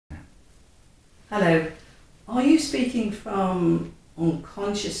Hello. Are you speaking from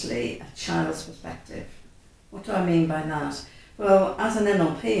unconsciously a child's perspective? What do I mean by that? Well, as an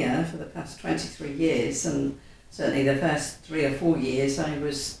NLPer for the past 23 years, and certainly the first 3 or 4 years, I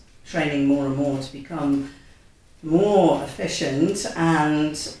was training more and more to become more efficient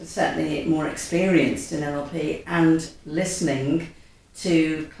and certainly more experienced in NLP and listening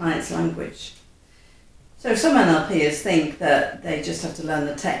to clients' language. So some NLPers think that they just have to learn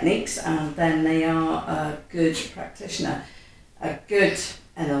the techniques and then they are a good practitioner. A good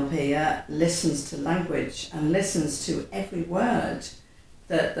NLPer listens to language and listens to every word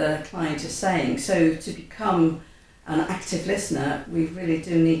that the client is saying. So to become an active listener, we really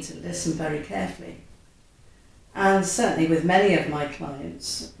do need to listen very carefully. And certainly with many of my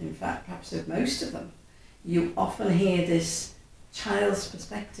clients, in fact perhaps with most of them, you often hear this child's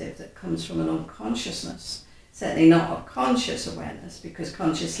perspective that comes from an unconsciousness, certainly not a conscious awareness, because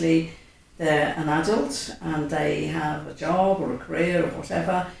consciously they're an adult and they have a job or a career or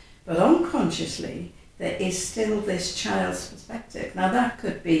whatever, but unconsciously there is still this child's perspective. Now that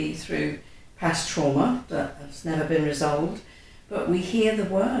could be through past trauma that has never been resolved, but we hear the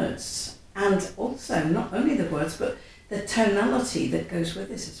words and also not only the words but the tonality that goes with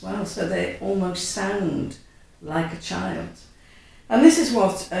this as well, so they almost sound like a child. And this is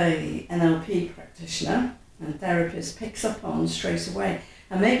what a NLP practitioner and therapist picks up on straight away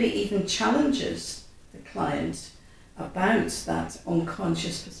and maybe even challenges the client about that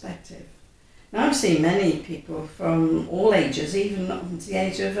unconscious perspective. Now I've seen many people from all ages, even up to the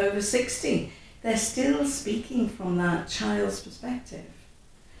age of over 60, they're still speaking from that child's perspective.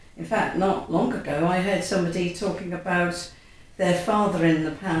 In fact, not long ago I heard somebody talking about their father in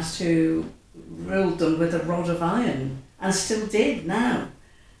the past who ruled them with a rod of iron and still did now.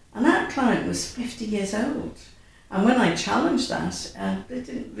 And that client was 50 years old. And when I challenged that, they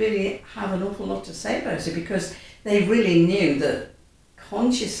didn't really have an awful lot to say about it because they really knew that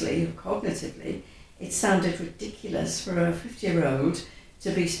consciously or cognitively it sounded ridiculous for a 50-year-old to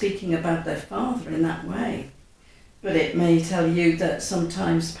be speaking about their father in that way. But it may tell you that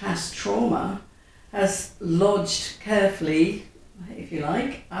sometimes past trauma has lodged carefully, if you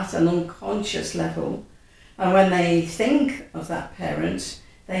like, at an unconscious level. And when they think of that parent,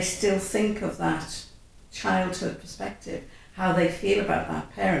 they still think of that childhood perspective, how they feel about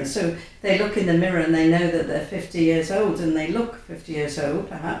that parent. So they look in the mirror and they know that they're 50 years old and they look 50 years old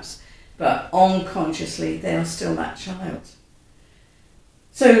perhaps, but unconsciously they are still that child.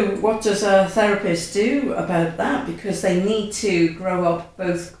 So what does a therapist do about that? Because they need to grow up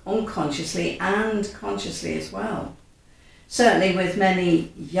both unconsciously and consciously as well. Certainly with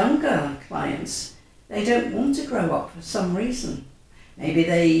many younger clients, they don't want to grow up for some reason. Maybe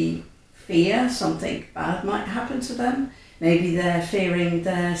they fear something bad might happen to them. Maybe they're fearing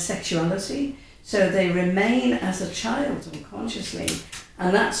their sexuality. So they remain as a child unconsciously,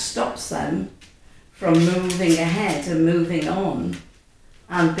 and that stops them from moving ahead and moving on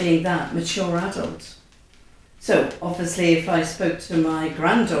and being that mature adult. So obviously if I spoke to my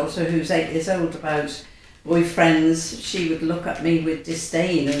granddaughter who's 8 years old about boyfriends, she would look at me with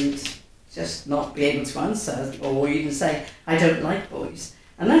disdain and just not be able to answer or even say, I don't like boys.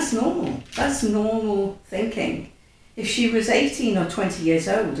 And that's normal. That's normal thinking. If she was 18 or 20 years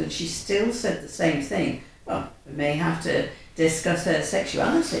old and she still said the same thing, well, we may have to discuss her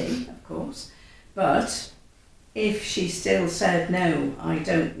sexuality, of course, but if she still said, no, I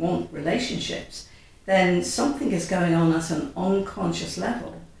don't want relationships, then something is going on at an unconscious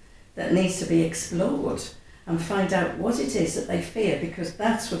level that needs to be explored and find out what it is that they fear, because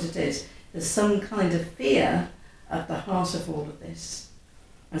that's what it is. There's some kind of fear at the heart of all of this.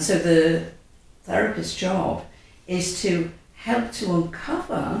 And so the therapist's job is to help to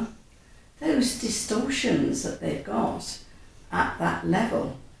uncover those distortions that they've got at that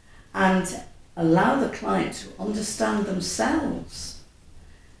level and allow the client to understand themselves,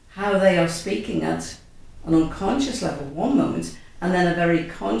 how they are speaking at an unconscious level one moment and then a very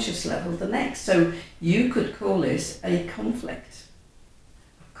conscious level the next. So you could call it a conflict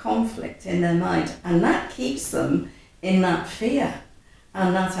in their mind, and that keeps them in that fear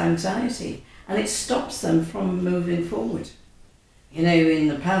and that anxiety, and it stops them from moving forward. You know, in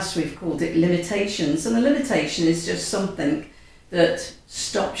the past we've called it limitations, and a limitation is just something that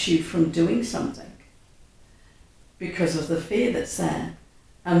stops you from doing something because of the fear that's there.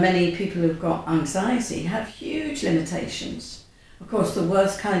 And many people who've got anxiety have huge limitations. Of course, the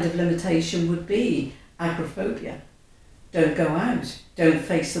worst kind of limitation would be agoraphobia. Don't go out, don't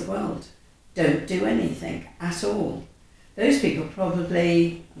face the world, don't do anything at all. Those people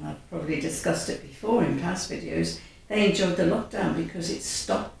probably, and I've probably discussed it before in past videos, they enjoyed the lockdown because it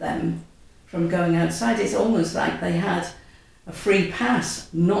stopped them from going outside. It's almost like they had a free pass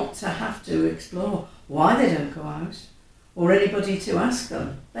not to have to explore why they don't go out or anybody to ask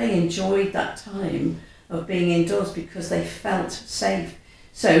them. They enjoyed that time of being indoors because they felt safe.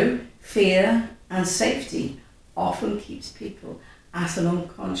 So fear and safety often keeps people at an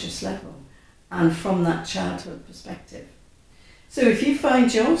unconscious level and from that childhood perspective. So if you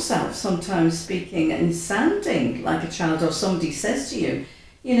find yourself sometimes speaking and sounding like a child, or somebody says to you,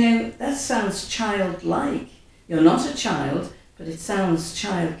 you know, that sounds childlike, you're not a child, but it sounds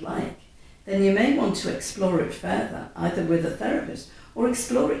childlike, then you may want to explore it further, either with a therapist or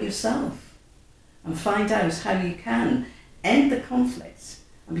explore it yourself and find out how you can end the conflicts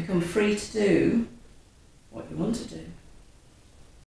and become free to do what you want to do.